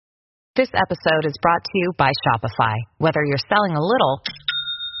This episode is brought to you by Shopify. Whether you're selling a little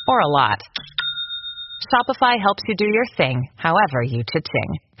or a lot, Shopify helps you do your thing, however you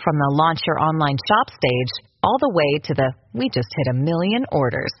cha-ching. From the launch your online shop stage, all the way to the we just hit 1 million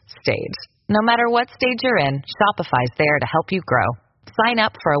orders stage. No matter what stage you're in, Shopify's there to help you grow. Sign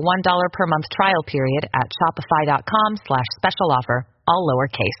up for a $1 per month trial period at shopify.com/special offer, all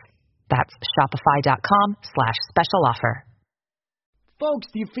lowercase. That's shopify.com/special offer. Folks,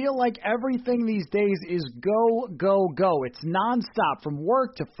 do you feel like everything these days is go, go, go? It's nonstop, from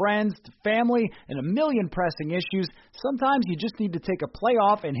work to friends to family and a million pressing issues. Sometimes you just need to take a play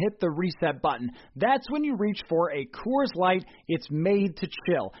off and hit the reset button. That's when you reach for a Coors Light. It's made to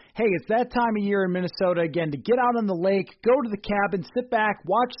chill. Hey, it's that time of year in Minnesota again to get out on the lake, go to the cabin, sit back,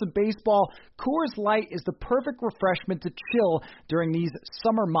 watch some baseball. Coors Light is the perfect refreshment to chill during these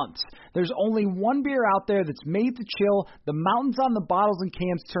summer months. There's only one beer out there that's made to chill. The mountains on the bottle and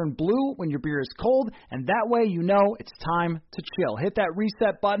cans turn blue when your beer is cold, and that way you know it's time to chill. Hit that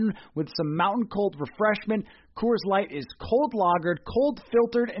reset button with some mountain cold refreshment. Coors Light is cold lagered, cold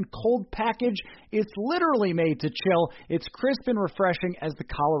filtered, and cold packaged. It's literally made to chill. It's crisp and refreshing as the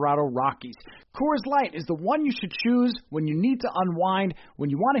Colorado Rockies. Coors Light is the one you should choose when you need to unwind, when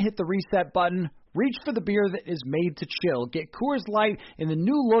you want to hit the reset button. Reach for the beer that is made to chill. Get Coors Light in the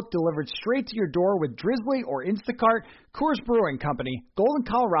new look delivered straight to your door with Drizzly or Instacart. Coors Brewing Company, Golden,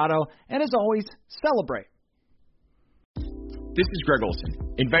 Colorado, and as always, celebrate. This is Greg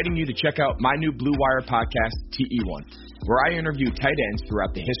Olson, inviting you to check out my new Blue Wire podcast, TE1, where I interview tight ends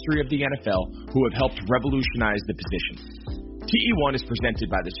throughout the history of the NFL who have helped revolutionize the position. TE1 is presented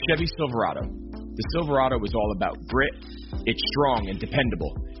by the Chevy Silverado. The Silverado is all about grit. It's strong and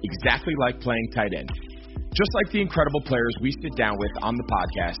dependable, exactly like playing tight end. Just like the incredible players we sit down with on the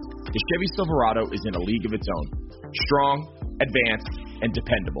podcast, the Chevy Silverado is in a league of its own. Strong, advanced, and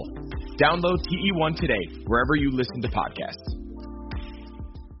dependable. Download TE1 today, wherever you listen to podcasts.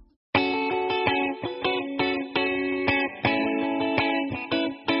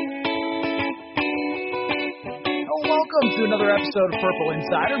 Welcome to another episode of Purple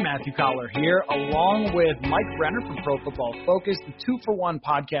Insider. Matthew Collar here, along with Mike Renner from Pro Football Focus. The 2-for-1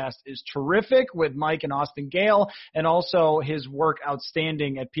 podcast is terrific with Mike and Austin Gale, and also his work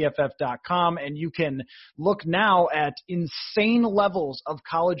outstanding at PFF.com. And you can look now at insane levels of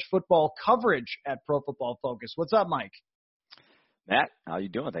college football coverage at Pro Football Focus. What's up, Mike? Matt, how you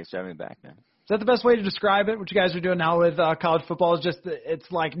doing? Thanks for having me back, man. Is that the best way to describe it? What you guys are doing now with college football is just,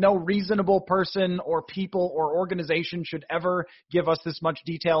 it's like no reasonable person or people or organization should ever give us this much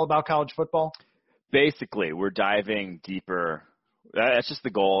detail about college football? Basically, we're diving deeper. That's just the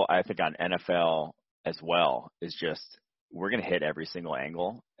goal, I think, on NFL as well, is just we're going to hit every single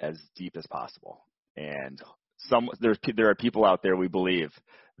angle as deep as possible. And there are people out there, we believe,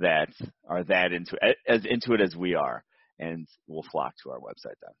 that are that into it as we are, and will flock to our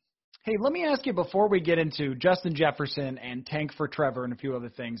website then. Hey, let me ask you before we get into Justin Jefferson and Tank for Trevor and a few other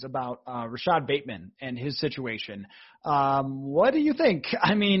things about Rashad Bateman and his situation. What do you think?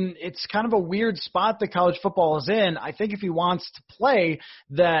 I mean, it's kind of a weird spot that college football is in. I think if he wants to play,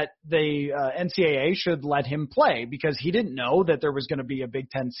 that the NCAA should let him play because he didn't know that there was going to be a Big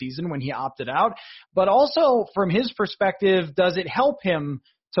Ten season when he opted out. But also, from his perspective, does it help him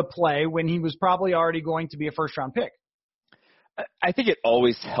to play when he was probably already going to be a first-round pick? I think it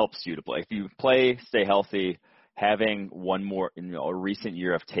always helps you to play. If you play, stay healthy, having one more, a recent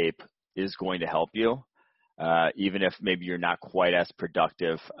year of tape is going to help you. Even if maybe you're not quite as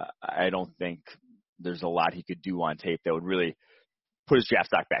productive, I don't think there's a lot he could do on tape that would really put his draft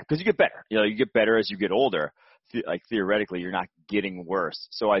stock back because you get better. You get better as you get older. Like theoretically, you're not getting worse.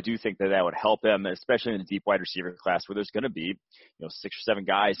 So I do think that would help him, especially in a deep wide receiver class where there's going to be, 6 or 7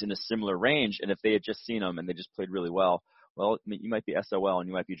 guys in a similar range. And if they had just seen him and they just played really well, you might be SOL and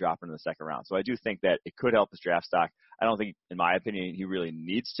you might be dropping in the second round. So I do think that it could help his draft stock. I don't think, in my opinion, he really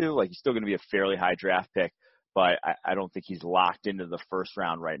needs to. He's still going to be a fairly high draft pick, but I don't think he's locked into the first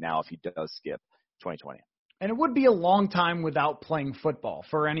round right now if he does skip 2020. And it would be a long time without playing football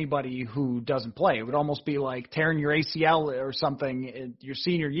for anybody who doesn't play. It would almost be like tearing your ACL or something in your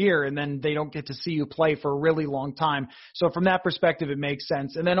senior year, and then they don't get to see you play for a really long time. So from that perspective, it makes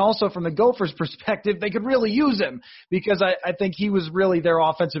sense. And then also from the Gophers' perspective, they could really use him because I think he was really their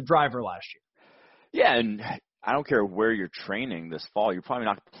offensive driver last year. Yeah, and I don't care where you're training this fall. You're probably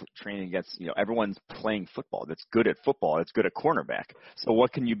not training against, everyone's playing football that's good at football. That's good at cornerback. So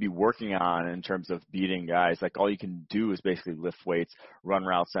what can you be working on in terms of beating guys? Like all you can do is basically lift weights, run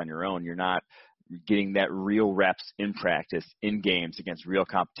routes on your own. You're not getting that real reps in practice, in games against real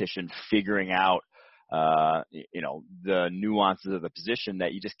competition, figuring out the nuances of the position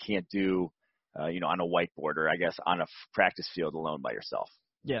that you just can't do, on a whiteboard or I guess on a practice field alone by yourself.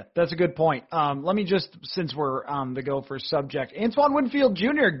 Yeah, that's a good point. Let me just, since we're on the Gopher subject, Antoine Winfield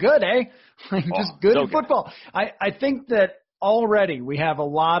Jr., good, eh? Just good so at football. I think that already we have a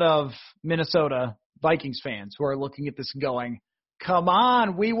lot of Minnesota Vikings fans who are looking at this going, come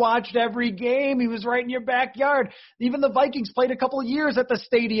on, we watched every game. He was right in your backyard. Even the Vikings played a couple of years at the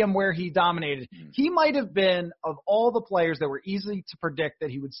stadium where he dominated. He might have been, of all the players that were easy to predict that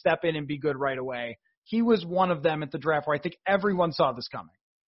he would step in and be good right away, he was one of them at the draft where I think everyone saw this coming.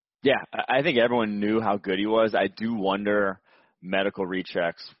 Yeah, I think everyone knew how good he was. I do wonder, medical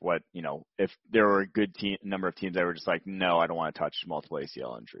rechecks, if there were a good number of teams that were just like, no, I don't want to touch multiple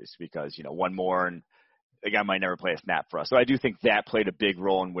ACL injuries because, one more and the guy might never play a snap for us. So I do think that played a big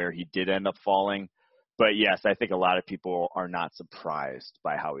role in where he did end up falling. But yes, I think a lot of people are not surprised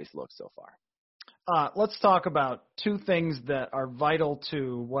by how he's looked so far. Let's talk about two things that are vital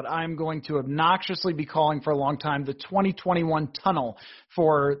to what I'm going to obnoxiously be calling for a long time, the 2021 tunnel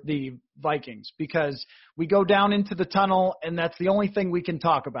for the Vikings, because we go down into the tunnel and that's the only thing we can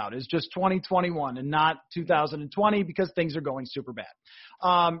talk about is just 2021 and not 2020 because things are going super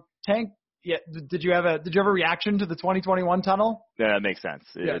bad. Tank, yeah, did you have a reaction to the 2021 tunnel? Yeah, that makes sense.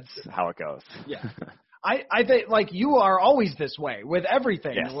 It's how it goes. Yeah. I think, you are always this way with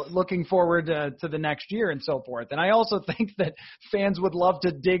everything, yes. Looking forward to the next year and so forth. And I also think that fans would love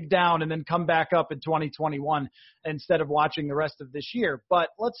to dig down and then come back up in 2021 instead of watching the rest of this year. But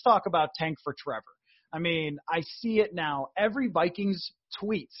let's talk about Tank for Trevor. I mean, I see it now. Every Vikings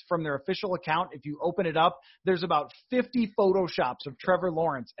tweets from their official account, if you open it up, there's about 50 Photoshops of Trevor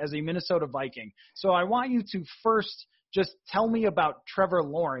Lawrence as a Minnesota Viking. So I want you to first just tell me about Trevor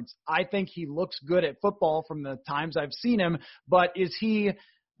Lawrence. I think he looks good at football from the times I've seen him, but is he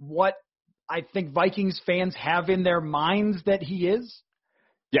what I think Vikings fans have in their minds that he is?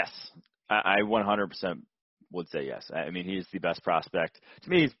 Yes, I 100% would say yes. I mean, he's the best prospect. To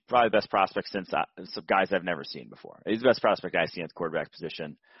me, he's probably the best prospect since some guys I've never seen before. He's the best prospect I've seen at the quarterback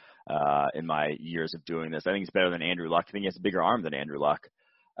position in my years of doing this. I think he's better than Andrew Luck. I think he has a bigger arm than Andrew Luck.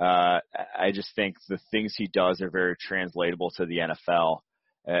 I just think the things he does are very translatable to the NFL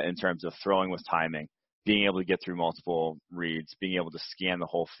in terms of throwing with timing, being able to get through multiple reads, being able to scan the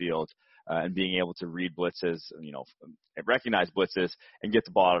whole field, and being able to read blitzes, recognize blitzes and get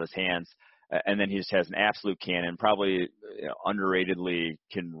the ball out of his hands. And then he just has an absolute cannon, probably underratedly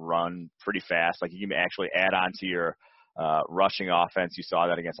can run pretty fast. Like, you can actually add on to your rushing offense. You saw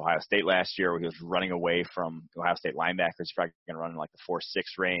that against Ohio State last year where he was running away from Ohio State linebackers. He's probably going to run in like the 4.6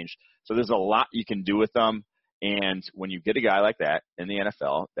 range. So there's a lot you can do with them. And when you get a guy like that in the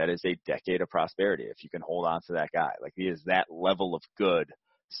NFL, that is a decade of prosperity if you can hold on to that guy. Like, he is that level of good.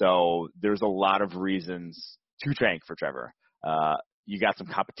 So there's a lot of reasons to tank for Trevor. You got some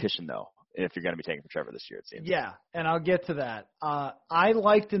competition, though, if you're going to be taking for Trevor this year, it seems. Yeah, and I'll get to that. I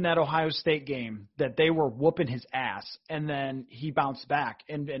liked in that Ohio State game that they were whooping his ass, and then he bounced back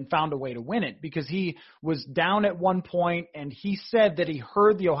and found a way to win it because he was down at one point, and he said that he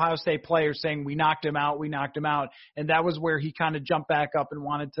heard the Ohio State players saying, we knocked him out, and that was where he kind of jumped back up and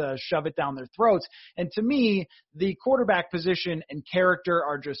wanted to shove it down their throats. And to me, the quarterback position and character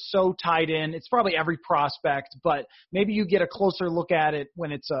are just so tied in. It's probably every prospect, but maybe you get a closer look at it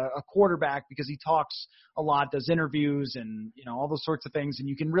when it's a quarterback because he talks a lot, does interviews and, all those sorts of things. And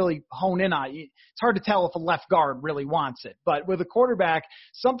you can really hone in on it. It's hard to tell if a left guard really wants it, but with a quarterback,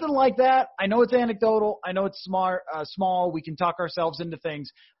 something like that, I know it's anecdotal. I know it's small. We can talk ourselves into things,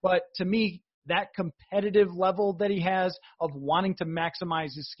 but to me, that competitive level that he has of wanting to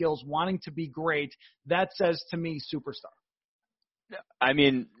maximize his skills, wanting to be great, that says to me, superstar. I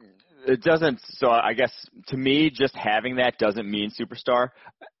mean, it doesn't. So I guess to me, just having that doesn't mean superstar.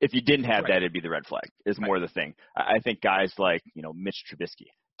 If you didn't have that, it'd be the red flag is more the thing. I think guys like, Mitch Trubisky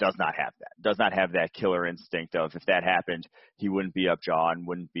does not have that, does not have that killer instinct of if that happened, he wouldn't be up jaw and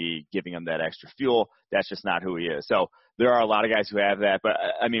wouldn't be giving him that extra fuel. That's just not who he is. So there are a lot of guys who have that. But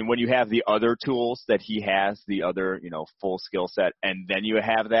I mean, when you have the other tools that he has, the other, full skill set, and then you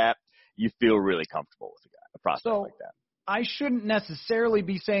have that, you feel really comfortable with a prospect like that. I shouldn't necessarily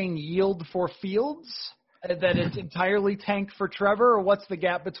be saying yield for Fields, that it's entirely tank for Trevor, or what's the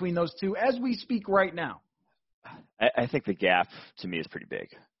gap between those two as we speak right now? I think the gap to me is pretty big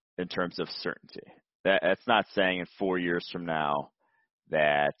in terms of certainty. That's not saying in 4 years from now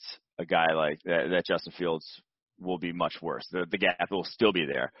that a guy like that Justin Fields will be much worse. The gap will still be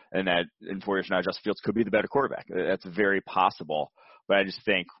there, and that in 4 years from now, Justin Fields could be the better quarterback. That's very possible. But I just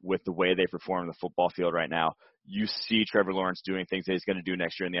think with the way they perform on the football field right now, you see Trevor Lawrence doing things that he's going to do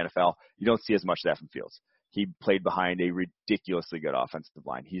next year in the NFL. You don't see as much of that from Fields. He played behind a ridiculously good offensive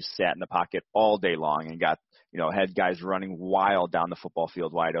line. He sat in the pocket all day long and got, had guys running wild down the football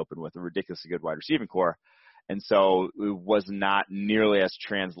field wide open with a ridiculously good wide receiving core. And so it was not nearly as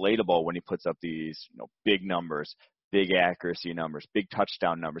translatable when he puts up these, big numbers, big accuracy numbers, big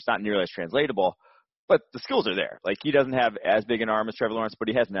touchdown numbers. Not nearly as translatable, but the skills are there. Like, he doesn't have as big an arm as Trevor Lawrence, but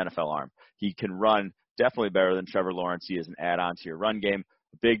he has an NFL arm. He can run definitely better than Trevor Lawrence. He is an add-on to your run game.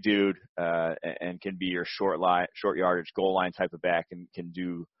 Big dude, and can be your short yardage, goal line type of back, and can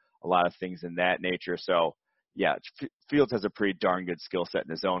do a lot of things in that nature. So, yeah, Fields has a pretty darn good skill set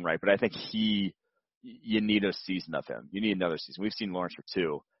in his own right, but I think you need a season of him. You need another season. We've seen Lawrence for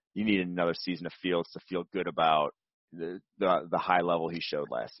 2. You need another season of Fields to feel good about the high level he showed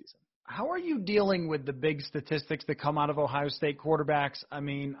last season. How are you dealing with the big statistics that come out of Ohio State quarterbacks? I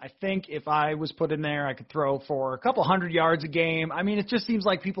mean, I think if I was put in there, I could throw for a couple 100 yards a game. I mean, it just seems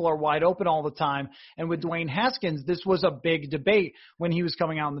like people are wide open all the time. And with Dwayne Haskins, this was a big debate when he was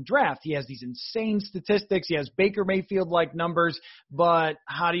coming out in the draft. He has these insane statistics. He has Baker Mayfield-like numbers, but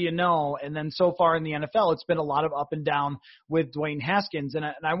how do you know? And then so far in the NFL, it's been a lot of up and down with Dwayne Haskins. And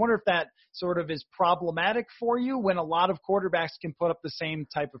I wonder if that sort of is problematic for you when a lot of quarterbacks can put up the same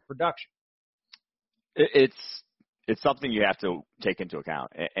type of production. It's something you have to take into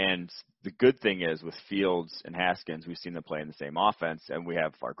account. And the good thing is with Fields and Haskins, we've seen them play in the same offense, and we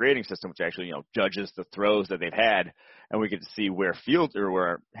have our grading system, which actually, judges the throws that they've had, and we get to see where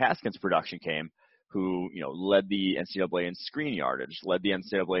Haskins' production came, who, led the NCAA in screen yardage, led the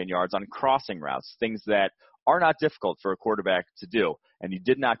NCAA in yards on crossing routes, things that are not difficult for a quarterback to do. And he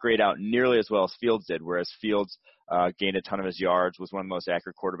did not grade out nearly as well as Fields did, whereas Fields gained a ton of his yards, was one of the most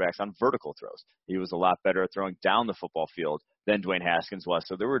accurate quarterbacks on vertical throws. He was a lot better at throwing down the football field than Dwayne Haskins was.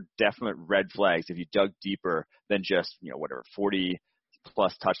 So there were definite red flags if you dug deeper than just,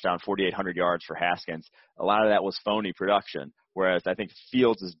 40-plus touchdown, 4,800 yards for Haskins. A lot of that was phony production, whereas I think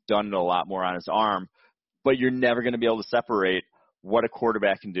Fields has done it a lot more on his arm. But you're never going to be able to separate what a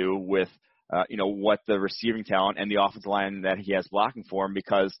quarterback can do with what the receiving talent and the offensive line that he has blocking for him,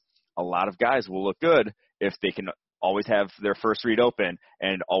 because a lot of guys will look good if they can always have their first read open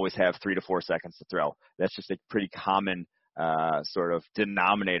and always have 3 to 4 seconds to throw. That's just a pretty common sort of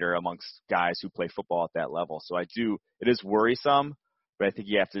denominator amongst guys who play football at that level. So it is worrisome, but I think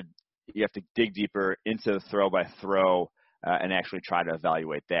you have to dig deeper into the throw by throw and actually try to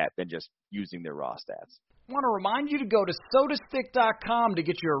evaluate that than just using their raw stats. I want to remind you to go to SodaStick.com to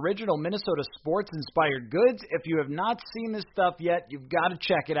get your original Minnesota sports-inspired goods. If you have not seen this stuff yet, you've got to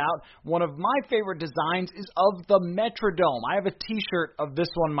check it out. One of my favorite designs is of the Metrodome. I have a T-shirt of this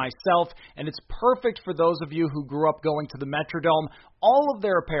one myself, and it's perfect for those of you who grew up going to the Metrodome. All of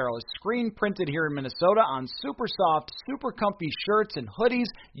their apparel is screen printed here in Minnesota on super soft, super comfy shirts and hoodies.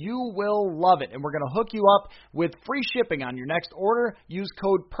 You will love it. And we're going to hook you up with free shipping on your next order. Use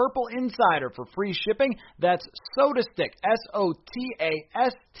code PURPLEINSIDER for free shipping. That's SodaStick,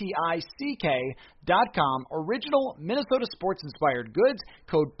 SotaStick.com. Original Minnesota sports-inspired goods.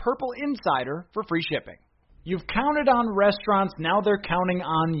 Code PURPLEINSIDER for free shipping. You've counted on restaurants, now they're counting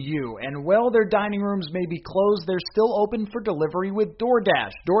on you. And while their dining rooms may be closed, they're still open for delivery with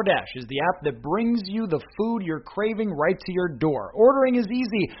DoorDash. DoorDash is the app that brings you the food you're craving right to your door. Ordering is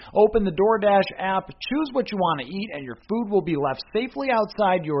easy. Open the DoorDash app, choose what you want to eat, and your food will be left safely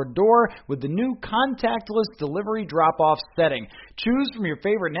outside your door with the new contactless delivery drop-off setting. Choose from your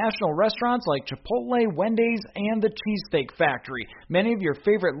favorite national restaurants like Chipotle, Wendy's, and the Cheesesteak Factory. Many of your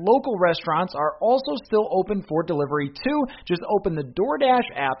favorite local restaurants are also still open for delivery too. Just open the DoorDash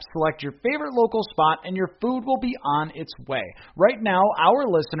app, select your favorite local spot, and your food will be on its way. Right now, our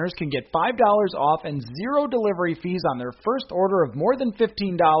listeners can get $5 off and 0 delivery fees on their first order of more than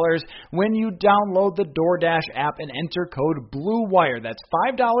 $15 when you download the DoorDash app and enter code BLUEWIRE. That's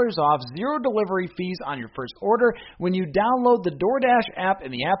 $5 off, 0 delivery fees on your first order when you download the DoorDash app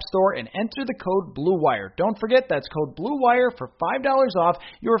in the App Store and enter the code BLUEWIRE. Don't forget, that's code BLUEWIRE for $5 off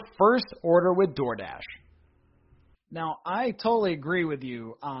your first order with DoorDash. Now, I totally agree with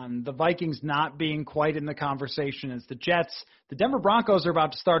you on the Vikings not being quite in the conversation as the Jets. The Denver Broncos are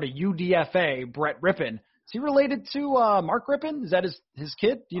about to start a UDFA, Brett Rippon. Is he related to Mark Rippon? Is that his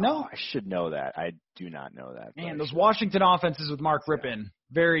kid? Do you know? I should know that. I do not know that. Man, those Washington offenses with Mark Rippon,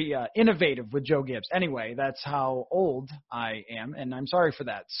 very innovative with Joe Gibbs. Anyway, that's how old I am, and I'm sorry for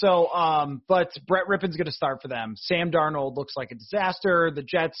that. So, but Brett Rippon's going to start for them. Sam Darnold looks like a disaster. The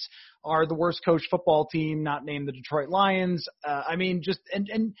Jets are the worst coached football team, not named the Detroit Lions.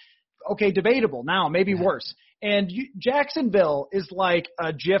 And okay, debatable now, maybe worse. And Jacksonville is like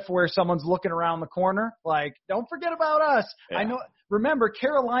a GIF where someone's looking around the corner, like, don't forget about us. Yeah. I know. Remember,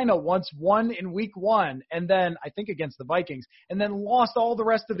 Carolina once won in week 1, and then I think against the Vikings, and then lost all the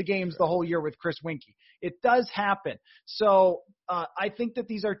rest of the games the whole year with Chris Winkie. It does happen. So I think that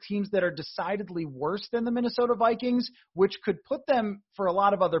these are teams that are decidedly worse than the Minnesota Vikings, which could put them for a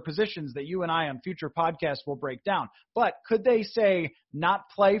lot of other positions that you and I on future podcasts will break down. But could they say not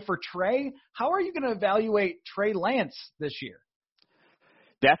play for Trey? How are you going to evaluate Trey Lance this year?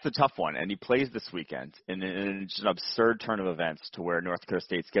 That's a tough one, and he plays this weekend, and it's an absurd turn of events to where North Dakota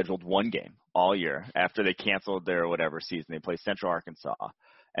State scheduled one game all year after they canceled their whatever season. They play Central Arkansas,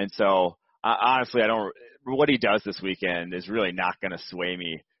 and so honestly, what he does this weekend is really not going to sway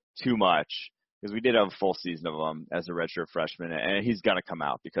me too much because we did have a full season of him as a redshirt freshman, and he's going to come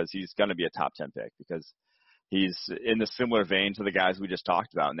out because he's going to be a top 10 pick because he's in the similar vein to the guys we just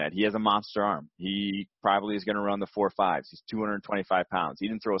talked about in that he has a monster arm. He probably is going to run the 4.5s. He's 225 pounds. He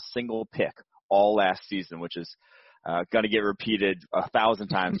didn't throw a single pick all last season, which is going to get repeated 1,000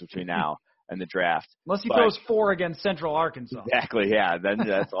 times between now and the draft. Unless he throws 4 against Central Arkansas. Exactly, yeah. Then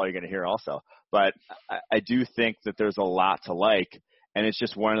that's all you're going to hear also. But I do think that there's a lot to like, and it's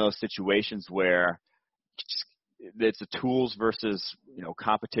just one of those situations where it's a tools versus,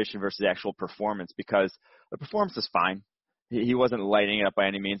 competition versus actual performance because the performance is fine. He wasn't lighting it up by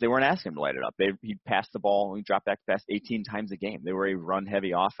any means. They weren't asking him to light it up. He passed the ball. He dropped back pass 18 times a game. They were a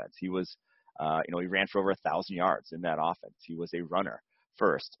run-heavy offense. He was, he ran for over 1,000 yards in that offense. He was a runner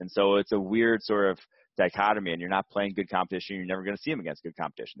first. And so it's a weird sort of dichotomy, and you're not playing good competition. You're never going to see him against good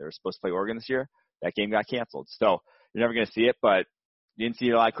competition. They were supposed to play Oregon this year. That game got canceled. So you're never going to see it, but you didn't see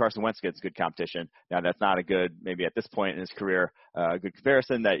a lot of Carson Wentz gets good competition. Now, that's not a good, maybe at this point in his career, a good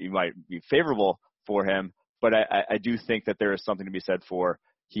comparison that you might be favorable for him. But I do think that there is something to be said for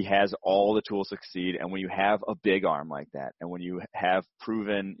he has all the tools to succeed. And when you have a big arm like that, and when you have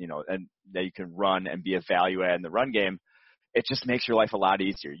proven, and that you can run and be a value add in the run game, it just makes your life a lot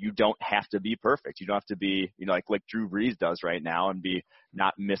easier. You don't have to be perfect. You don't have to be, like Drew Brees does right now and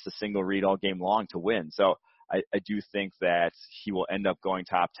not miss a single read all game long to win. So I do think that he will end up going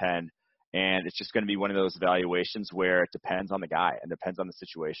top 10, and it's just going to be one of those evaluations where it depends on the guy and depends on the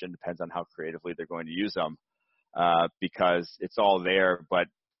situation, depends on how creatively they're going to use them, because it's all there, but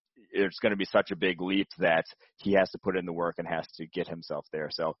it's going to be such a big leap that he has to put in the work and has to get himself there.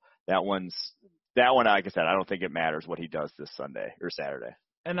 So that one, like I said, I don't think it matters what he does this Sunday or Saturday.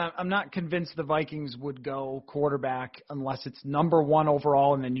 And I'm not convinced the Vikings would go quarterback unless it's number 1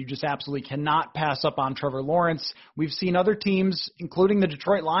 overall, and then you just absolutely cannot pass up on Trevor Lawrence. We've seen other teams, including the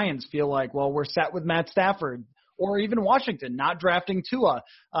Detroit Lions, feel like, well, we're set with Matt Stafford. Or even Washington not drafting Tua.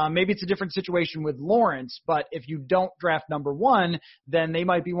 Maybe it's a different situation with Lawrence, but if you don't draft number 1, then they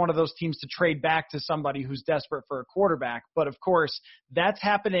might be one of those teams to trade back to somebody who's desperate for a quarterback. But, of course, that's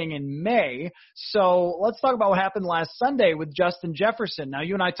happening in May. So let's talk about what happened last Sunday with Justin Jefferson. Now,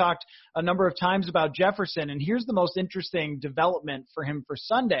 you and I talked a number of times about Jefferson, and here's the most interesting development for him for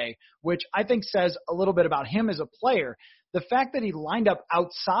Sunday, which I think says a little bit about him as a player. The fact that he lined up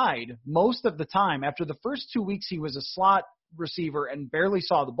outside most of the time, after the first 2 weeks he was a slot receiver and barely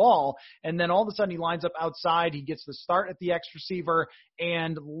saw the ball, and then all of a sudden he lines up outside, he gets the start at the X receiver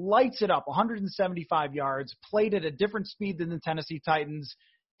and lights it up, 175 yards, played at a different speed than the Tennessee Titans.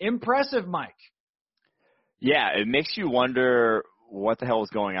 Impressive, Mike. Yeah, it makes you wonder what the hell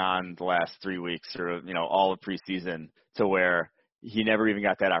was going on the last 3 weeks or, all of preseason to where he never even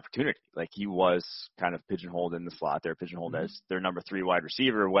got that opportunity. Like, he was kind of pigeonholed in the slot. They're pigeonholed as their number 3 wide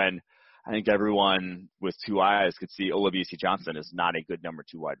receiver when I think everyone with 2 eyes could see Olabisi Johnson is not a good number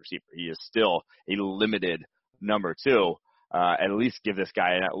 2 wide receiver. He is still a limited number 2. At least give this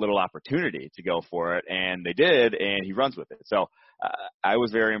guy a little opportunity to go for it, and they did, and he runs with it. So I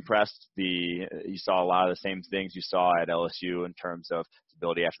was very impressed. You saw a lot of the same things you saw at LSU in terms of his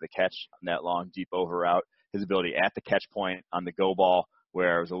ability after the catch on that long, deep over route, his ability at the catch point on the go ball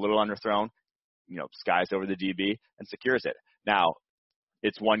where it was a little underthrown, skies over the DB and secures it. Now,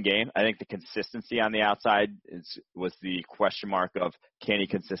 it's one game. I think the consistency on the outside was the question mark of can he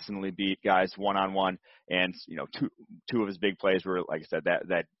consistently beat guys one-on-one, and two of his big plays were, like I said,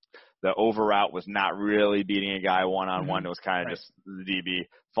 that the over route was not really beating a guy one-on-one. It was kind of just the DB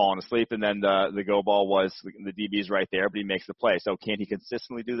falling asleep, and then the go ball was the DB's right there, but he makes the play. So can he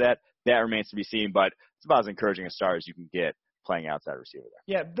consistently do that? That remains to be seen, but it's about as encouraging a start as you can get playing outside receiver there.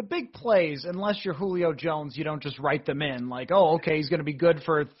 Yeah, the big plays, unless you're Julio Jones, you don't just write them in like, oh, okay, he's going to be good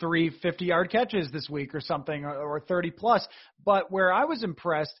for 3 50-yard catches this week or something, or 30-plus. But where I was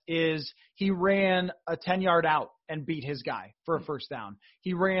impressed is he ran a 10-yard out and beat his guy for a first down.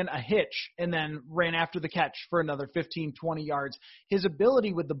 He ran a hitch and then ran after the catch for another 15, 20 yards. His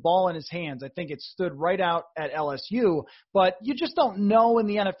ability with the ball in his hands, I think it stood right out at LSU, but you just don't know in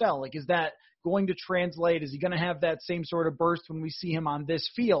the NFL. Like, is that going to translate? Is he going to have that same sort of burst when we see him on this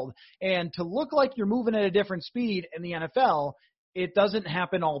field? And to look like you're moving at a different speed in the NFL, it doesn't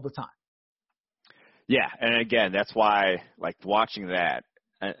happen all the time. Yeah, and again, that's why, like, watching that,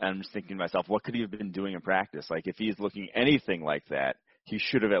 I'm just thinking to myself, what could he have been doing in practice? Like, if he's looking anything like that, he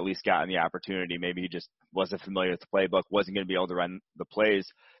should have at least gotten the opportunity. Maybe he just wasn't familiar with the playbook, wasn't going to be able to run the plays.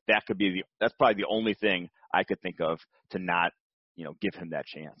 That's probably the only thing I could think of to not, give him that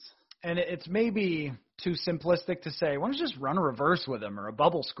chance. And it's maybe too simplistic to say, why don't you just run a reverse with him or a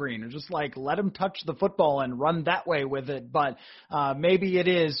bubble screen or just like let him touch the football and run that way with it. But maybe it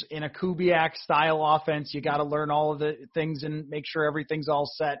is in a Kubiak style offense. You got to learn all of the things and make sure everything's all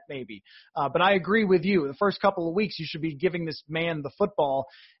set maybe. But I agree with you. The first couple of weeks, you should be giving this man the football.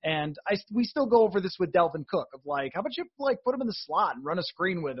 And we still go over this with Delvin Cook of like, how about you put him in the slot and run a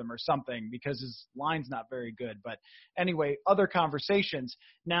screen with him or something because his line's not very good. But anyway, other conversations.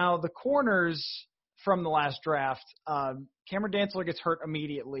 Now the corners from the last draft, Cameron Dantzler gets hurt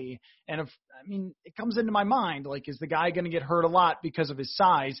immediately. And it comes into my mind, like, is the guy going to get hurt a lot because of his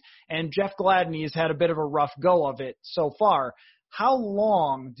size? And Jeff Gladney has had a bit of a rough go of it so far. How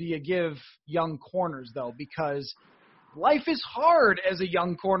long do you give young corners, though? Because life is hard as a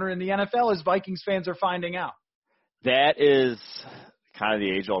young corner in the NFL, as Vikings fans are finding out. That is kind of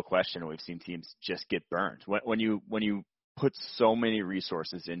the age-old question. We've seen teams just get burned. When you put so many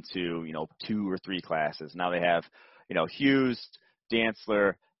resources into, 2 or 3 classes. Now they have, Hughes,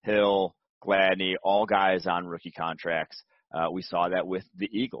 Dantzler, Hill, Gladney, all guys on rookie contracts. We saw that with the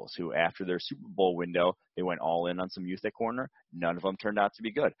Eagles, who after their Super Bowl window, they went all in on some youth at corner. None of them turned out to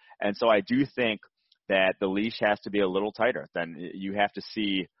be good. And so I do think that the leash has to be a little tighter. Then you have to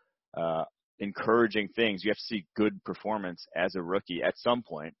see encouraging things. You have to see good performance as a rookie at some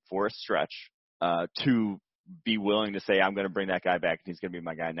point for a stretch to be willing to say, I'm going to bring that guy back and he's going to be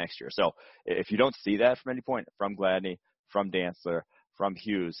my guy next year. So if you don't see that from any point, from Gladney, from Dantzler, from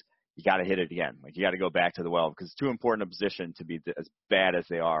Hughes, you got to hit it again. Like, you got to go back to the well because it's too important a position to be as bad as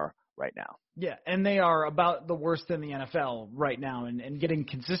they are right now. Yeah, and they are about the worst in the NFL right now and getting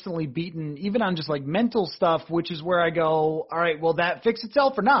consistently beaten even on just like mental stuff, which is where I go, all right, will that fix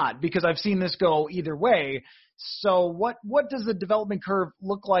itself or not? Because I've seen this go either way. So what does the development curve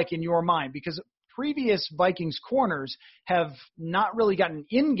look like in your mind? Because previous Vikings corners have not really gotten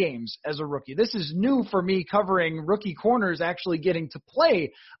in games as a rookie. This is new for me, covering rookie corners actually getting to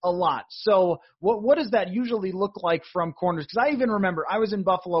play a lot. So what does that usually look like from corners? Because I even remember I was in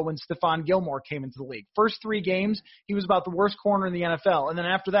Buffalo when Stephon Gilmore came into the league. First 3 games, he was about the worst corner in the NFL. And then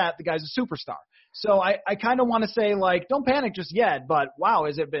after that, the guy's a superstar. So I kind of want to say, like, don't panic just yet, but wow,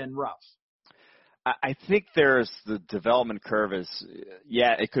 has it been rough? I think there's the development curve is,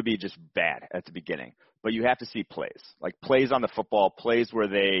 it could be just bad at the beginning, but you have to see plays, like plays on the football, plays where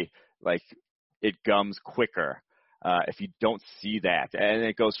it gums quicker. If you don't see that, and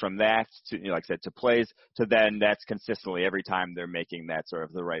it goes from that to, like I said, to plays to then that's consistently every time they're making that sort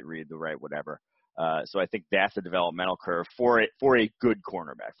of the right read, the right whatever. So I think that's a developmental curve for a good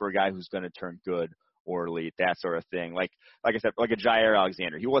cornerback, for a guy who's going to turn good or elite, that sort of thing. Like I said, like a Jair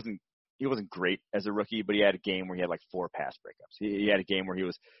Alexander, he wasn't great as a rookie, but he had a game where he had like 4 pass breakups. He had a game where he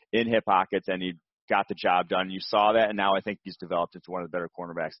was in hip pockets and he got the job done. You saw that, and now I think he's developed into one of the better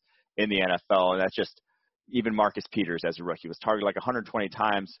cornerbacks in the NFL. And that's just even Marcus Peters as a rookie was targeted like 120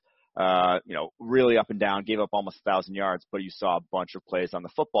 times, really up and down, gave up almost 1,000 yards, but you saw a bunch of plays on the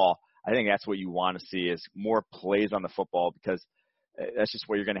football. I think that's what you want to see is more plays on the football because that's just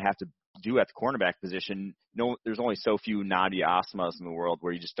what you're going to have to do at the cornerback position. There's only so few Nadi Asmas in the world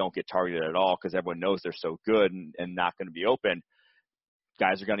where you just don't get targeted at all because everyone knows they're so good and not going to be open.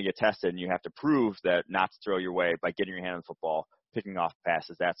 Guys are going to get tested, and you have to prove that not to throw your way by getting your hand on the football, picking off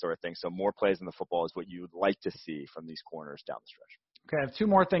passes, that sort of thing. So more plays in the football is what you would like to see from these corners down the stretch. Okay, I have 2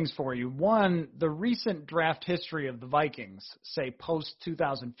 more things for you. One, the recent draft history of the Vikings, say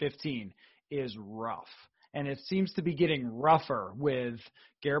post-2015, is rough. and it seems to be getting rougher with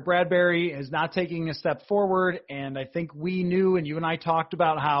Garrett Bradbury is not taking a step forward, and I think we knew, and you and I talked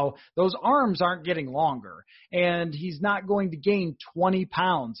about how those arms aren't getting longer, and he's not going to gain 20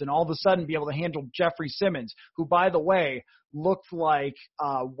 pounds and all of a sudden be able to handle Jeffrey Simmons, who, by the way, looked like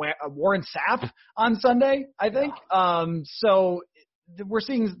Warren Sapp on Sunday, I think. So we're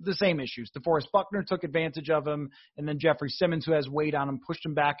seeing the same issues. DeForest Buckner took advantage of him, and then Jeffrey Simmons, who has weight on him, pushed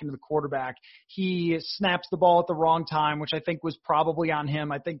him back into the quarterback. He snaps the ball at the wrong time, which I think was probably on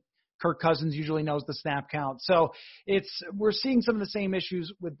him. I think Kirk Cousins usually knows the snap count. So we're seeing some of the same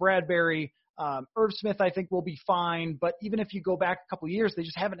issues with Bradbury. Irv Smith, I think, will be fine, but even if you go back a couple of years, they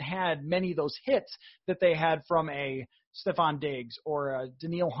just haven't had many of those hits that they had from a Stephon Diggs or a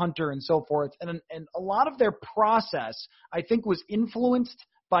Danielle Hunter and so forth. And a lot of their process, I think, was influenced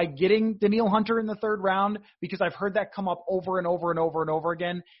by getting Danielle Hunter in the third round, because I've heard that come up over and over and over and over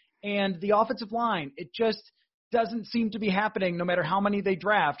again. And the offensive line, it just doesn't seem to be happening no matter how many they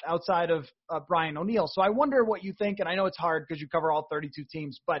draft outside of Brian O'Neill. So I wonder what you think, and I know it's hard because you cover all 32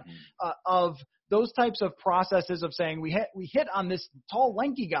 teams, but of those types of processes of saying we hit on this tall,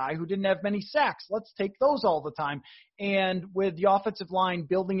 lanky guy who didn't have many sacks. Let's take those all the time. And with the offensive line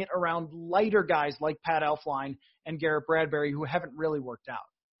building it around lighter guys like Pat Elflein and Garrett Bradbury, who haven't really worked out.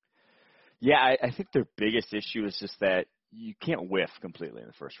 Yeah, I think their biggest issue is just that you can't whiff completely in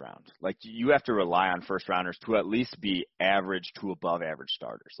the first round. Like, you have to rely on first rounders to at least be average to above average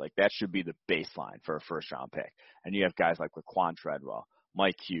starters. Like, that should be the baseline for a first round pick. And you have guys like Laquan Treadwell,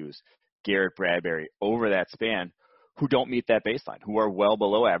 Mike Hughes, Garrett Bradbury over that span who don't meet that baseline, who are well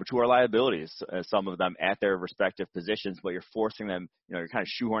below average, who are liabilities, some of them at their respective positions, but you're forcing them, you're kind of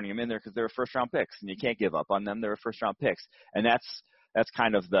shoehorning them in there because they're first round picks, and you can't give up on them. They're first round picks. And that's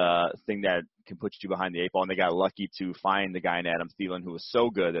kind of the thing that can put you behind the eight ball. And they got lucky to find the guy in Adam Thielen who was so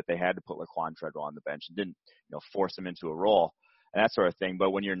good that they had to put Laquan Treadwell on the bench and didn't, force him into a role and that sort of thing.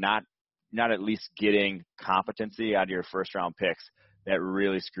 But when you're not at least getting competency out of your first round picks, that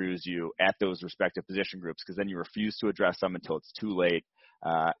really screws you at those respective position groups, because then you refuse to address them until it's too late.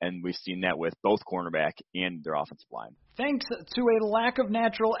 And we've seen that with both cornerback and their offensive line. Thanks to a lack of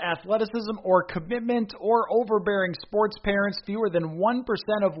natural athleticism or commitment or overbearing sports parents, fewer than 1%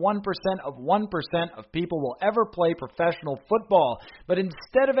 of 1% of 1% of people will ever play professional football. But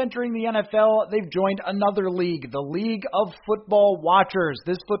instead of entering the NFL, they've joined another league, the League of Football Watchers.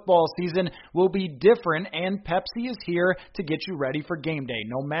 This football season will be different, and Pepsi is here to get you ready for game day,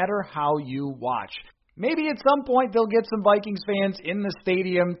 no matter how you watch. Maybe at some point they'll get some Vikings fans in the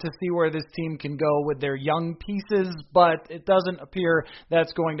stadium to see where this team can go with their young pieces, but it doesn't appear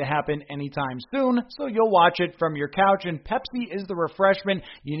that's going to happen anytime soon, so you'll watch it from your couch, and Pepsi is the refreshment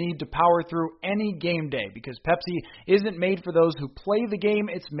you need to power through any game day, because Pepsi isn't made for those who play the game,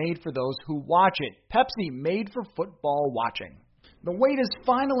 it's made for those who watch it. Pepsi, made for football watching. The wait is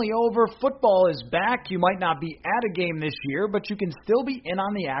finally over. Football is back. You might not be at a game this year, but you can still be in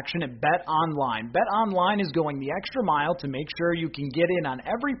on the action at BetOnline. BetOnline is going the extra mile to make sure you can get in on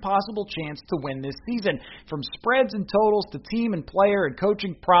every possible chance to win this season. From spreads and totals to team and player and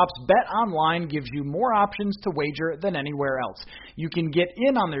coaching props, BetOnline gives you more options to wager than anywhere else. You can get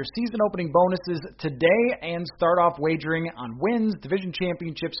in on their season-opening bonuses today and start off wagering on wins, division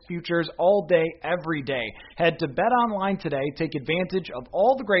championships, futures, all day, every day. Head to BetOnline today. Take advantage of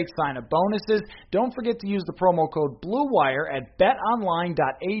all the great sign-up bonuses. Don't forget to use the promo code BlueWire at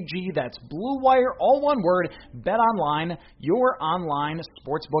betonline.ag. That's BlueWire, all one word. BetOnline, your online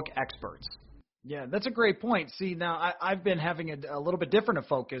sportsbook experts. Yeah, that's a great point. See, now I've been having a little bit different a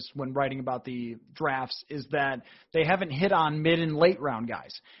focus when writing about the drafts, is that they haven't hit on mid and late round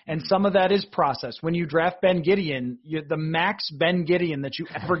guys. And some of that is process. When you draft Ben Gideon, the max Ben Gideon that you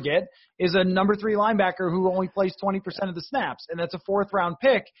ever get is a number 3 linebacker who only plays 20% of the snaps. And that's a 4th round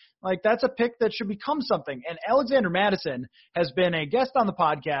pick. Like, that's a pick that should become something. And Alexander Mattison has been a guest on the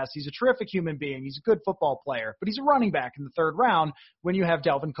podcast. He's a terrific human being. He's a good football player, but he's a running back in the 3rd round when you have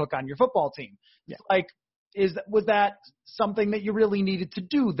Dalvin Cook on your football team. Yeah. Like, was that something that you really needed to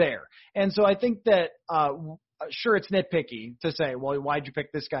do there? And so I think that, sure, it's nitpicky to say, well, why'd you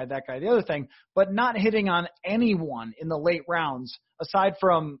pick this guy, that guy, the other thing, but not hitting on anyone in the late rounds, aside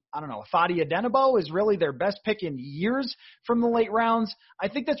from, Fadi Adenabo is really their best pick in years from the late rounds. I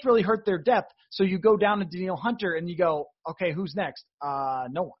think that's really hurt their depth. So you go down to Danielle Hunter and you go, okay, who's next?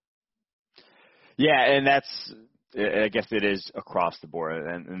 No one. Yeah, and I guess it is across the board,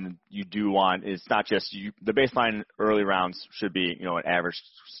 and you do want, it's not just you, the baseline early rounds should be, an average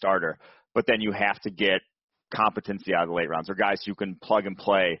starter, but then you have to get competency out of the late rounds, or guys who can plug and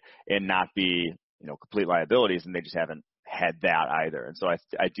play and not be, complete liabilities, and they just haven't had that either. And so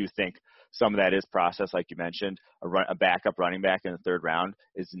I do think some of that is process, like you mentioned. A backup running back in the third round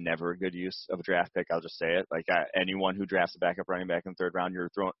is never a good use of a draft pick. I'll just say it. Like anyone who drafts a backup running back in the third round, you're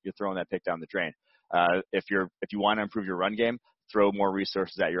throwing that pick down the drain. If you want to improve your run game, throw more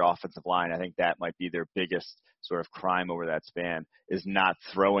resources at your offensive line. I think that might be their biggest sort of crime over that span, is not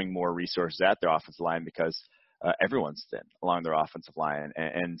throwing more resources at their offensive line, because everyone's thin along their offensive line,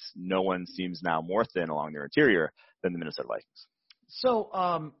 and no one seems now more thin along their interior than the Minnesota Vikings.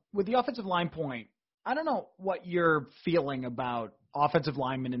 So with the offensive line point, I don't know what you're feeling about offensive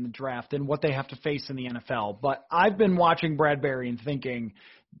linemen in the draft and what they have to face in the NFL, but I've been watching Bradbury and thinking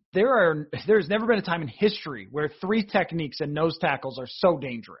there's never been a time in history where 3 techniques and nose tackles are so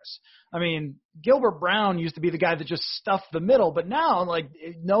dangerous. I mean, Gilbert Brown used to be the guy that just stuffed the middle, but now, like,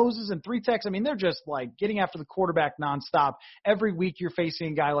 noses and 3 techs, I mean, they're just, like, getting after the quarterback nonstop. Every week you're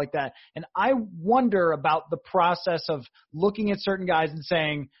facing a guy like that. And I wonder about the process of looking at certain guys and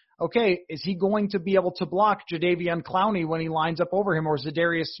saying, okay, is he going to be able to block Jadeveon Clowney when he lines up over him, or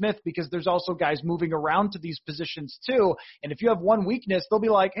Zadarius Smith? Because there's also guys moving around to these positions too. And if you have one weakness, they'll be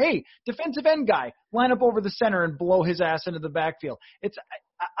like, hey, defensive end guy, line up over the center and blow his ass into the backfield.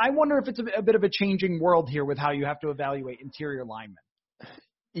 I wonder if it's a bit of a changing world here with how you have to evaluate interior linemen.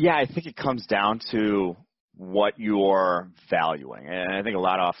 Yeah, I think it comes down to what you're valuing. And I think a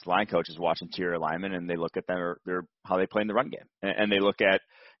lot of offensive line coaches watch interior linemen and they look at their how they play in the run game. And they look at,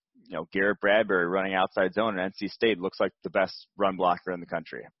 Garrett Bradbury running outside zone at NC State looks like the best run blocker in the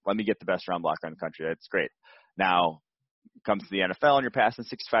country. Let me get the best run blocker in the country. That's great. Now, it comes to the NFL and you're passing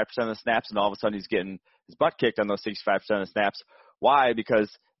 65% of the snaps, and all of a sudden he's getting his butt kicked on those 65% of the snaps. Why? Because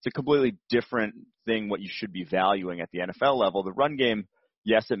it's a completely different thing what you should be valuing at the NFL level. The run game,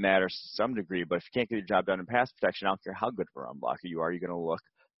 yes, it matters to some degree, but if you can't get your job done in pass protection, I don't care how good of a run blocker you are, you're going to look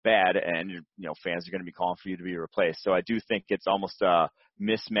bad, and fans are going to be calling for you to be replaced. So I do think it's almost a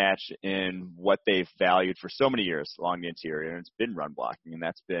mismatch in what they've valued for so many years along the interior, and it's been run blocking, and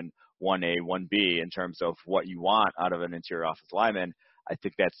that's been 1A, 1B in terms of what you want out of an interior offensive lineman. I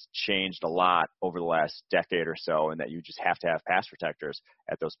think that's changed a lot over the last decade or so, and that you just have to have pass protectors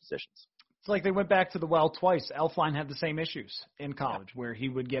at those positions. It's like they went back to the well twice. Elflein had the same issues in college, where he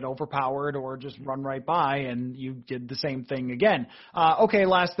would get overpowered or just run right by, and you did the same thing again. Okay,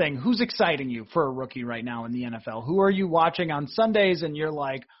 last thing. Who's exciting you for a rookie right now in the NFL? Who are you watching on Sundays and you're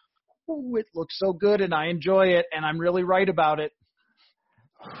like, oh, it looks so good and I enjoy it and I'm really right about it?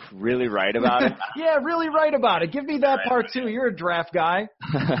 Really right about it? Yeah, really right about it. Give me that part too. You're a draft guy.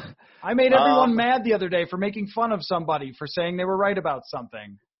 I made everyone mad the other day for making fun of somebody for saying they were right about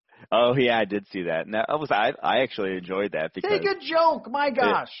something. Oh yeah, I did see that. And I actually enjoyed that because take a joke. My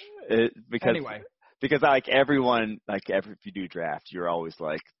gosh. Because like everyone, if you do draft, you're always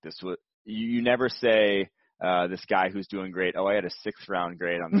like you never say this guy who's doing great. Oh, I had a 6th round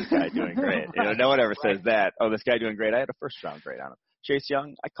grade on this guy doing great. No one ever says that. Oh, this guy doing great. I had a 1st round grade on him. Chase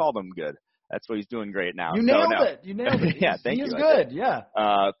Young, I called him good. That's what he's doing great now. You nailed it. Yeah, thank you. He is good. Yeah.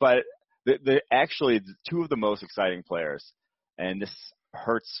 But actually 2 of the most exciting players, and this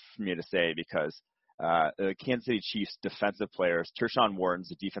hurts for me to say because the Kansas City Chiefs defensive players, Tershawn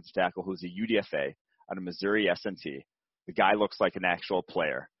Wharton's a defensive tackle who's a UDFA out of Missouri S&T. The guy looks like an actual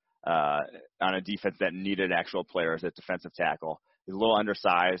player on a defense that needed an actual player as a defensive tackle. He's a little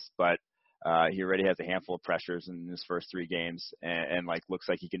undersized, but he already has a handful of pressures in his first 3 games and looks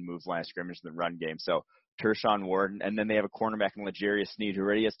like he can move line of scrimmage in the run game. So Tershawn Wharton, and then they have a cornerback in L'Jarius Sneed who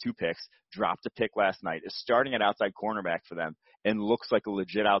already has 2 picks, dropped a pick last night, is starting at outside cornerback for them, and looks like a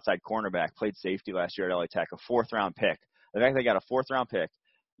legit outside cornerback, played safety last year at LA Tech, a 4th round pick. The fact they got a 4th round pick,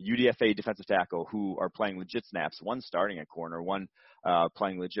 UDFA defensive tackle who are playing legit snaps, one starting at corner, one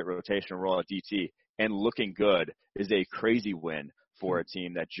playing legit rotational role at DT, and looking good is a crazy win for a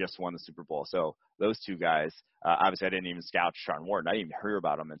team that just won the Super Bowl. So those 2 guys, obviously I didn't even scout Tershawn Wharton. I didn't even hear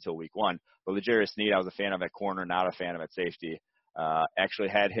about him until week 1. But L'Jarius Sneed, I was a fan of at corner, not a fan of at safety. Actually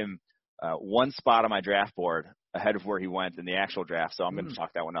had him 1 spot on my draft board ahead of where he went in the actual draft. So I'm going to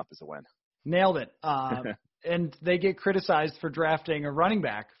chalk that one up as a win. Nailed it. And they get criticized for drafting a running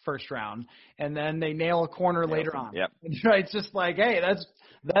back 1st round, and then they nail a corner later on. Yep. Right? It's just like, hey,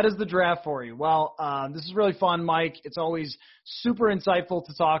 that is the draft for you. Well, this is really fun, Mike. It's always super insightful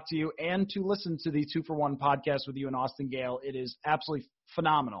to talk to you and to listen to the 2 for 1 podcast with you and Austin Gale. It is absolutely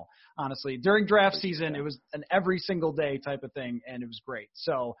phenomenal, honestly. During draft season, it was an every single day type of thing, and it was great.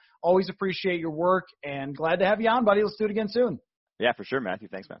 So always appreciate your work, and glad to have you on, buddy. Let's do it again soon. Yeah, for sure, Matthew.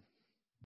 Thanks, man.